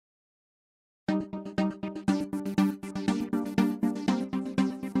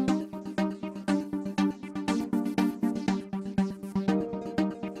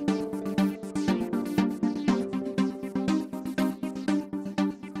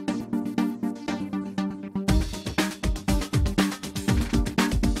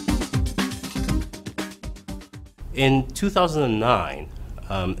In 2009,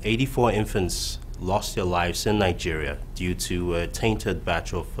 84 infants lost their lives in Nigeria due to a tainted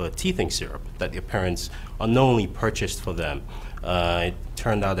batch of teething syrup that their parents unknowingly purchased for them. It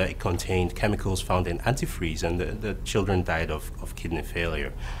turned out that it contained chemicals found in antifreeze, and the children died of kidney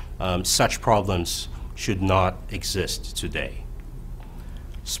failure. Such problems should not exist today.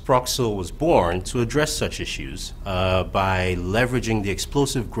 Sproxil was born to address such issues by leveraging the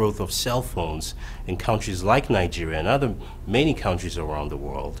explosive growth of cell phones in countries like Nigeria and many countries around the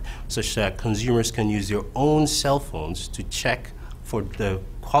world, such that consumers can use their own cell phones to check for the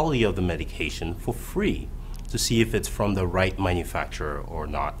quality of the medication for free, to see if it's from the right manufacturer or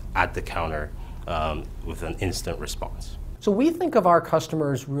not at the counter with an instant response. So we think of our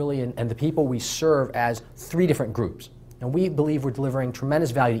customers really and the people we serve as three different groups. And we believe we're delivering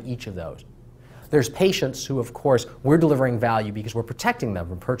tremendous value to each of those. There's patients who, of course, we're delivering value because we're protecting them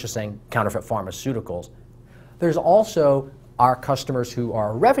from purchasing counterfeit pharmaceuticals. There's also our customers who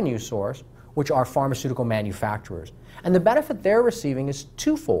are a revenue source, which are pharmaceutical manufacturers. And the benefit they're receiving is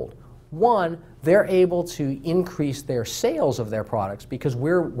twofold. One, they're able to increase their sales of their products because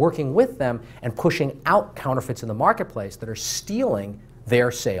we're working with them and pushing out counterfeits in the marketplace that are stealing their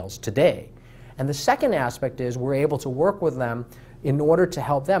sales today. And the second aspect is we're able to work with them in order to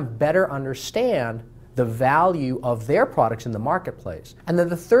help them better understand the value of their products in the marketplace. And then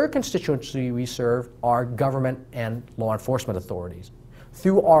the third constituency we serve are government and law enforcement authorities.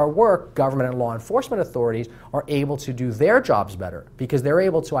 Through our work, government and law enforcement authorities are able to do their jobs better because they're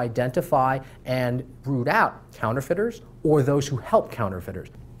able to identify and root out counterfeiters or those who help counterfeiters.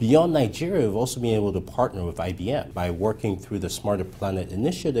 Beyond Nigeria, we've also been able to partner with IBM. By working through the Smarter Planet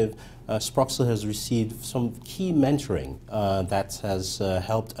initiative, Sproxil has received some key mentoring that has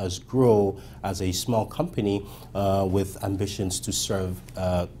helped us grow as a small company with ambitions to serve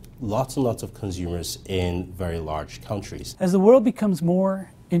lots and lots of consumers in very large countries. As the world becomes more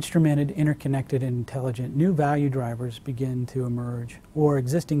instrumented, interconnected, and intelligent, new value drivers begin to emerge, or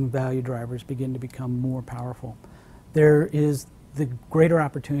existing value drivers begin to become more powerful. There is the greater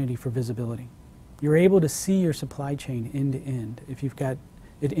opportunity for visibility. You're able to see your supply chain end to end if you've got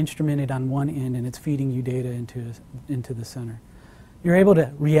it instrumented on one end and it's feeding you data into the center. You're able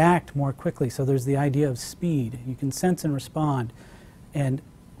to react more quickly, so there's the idea of speed. You can sense and respond and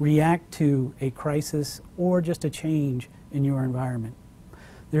react to a crisis or just a change in your environment.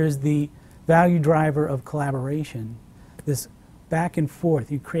 There's the value driver of collaboration, this back and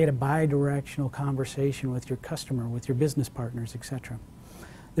forth. You create a bi-directional conversation with your customer, with your business partners, etc.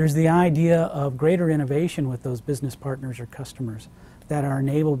 There's the idea of greater innovation with those business partners or customers that are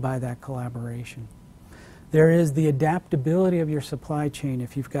enabled by that collaboration. There is the adaptability of your supply chain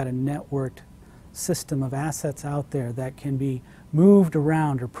if you've got a networked system of assets out there that can be moved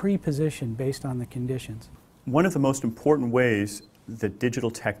around or pre-positioned based on the conditions. One of the most important ways that digital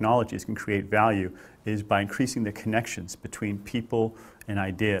technologies can create value is by increasing the connections between people and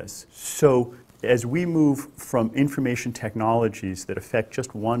ideas. So as we move from information technologies that affect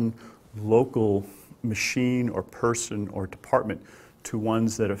just one local machine or person or department to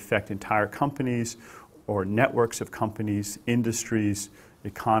ones that affect entire companies or networks of companies, industries,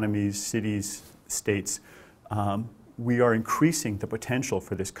 economies, cities, states, we are increasing the potential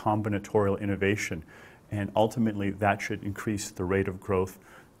for this combinatorial innovation, and ultimately that should increase the rate of growth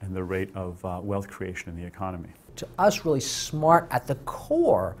and the rate of wealth creation in the economy. To us, really smart at the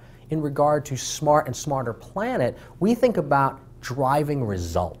core in regard to smart and smarter planet, we think about driving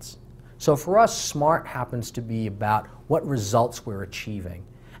results. So for us, smart happens to be about what results we're achieving.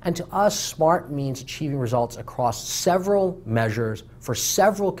 And to us, smart means achieving results across several measures for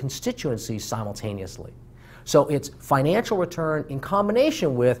several constituencies simultaneously. So it's financial return in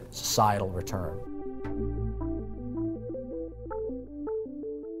combination with societal return.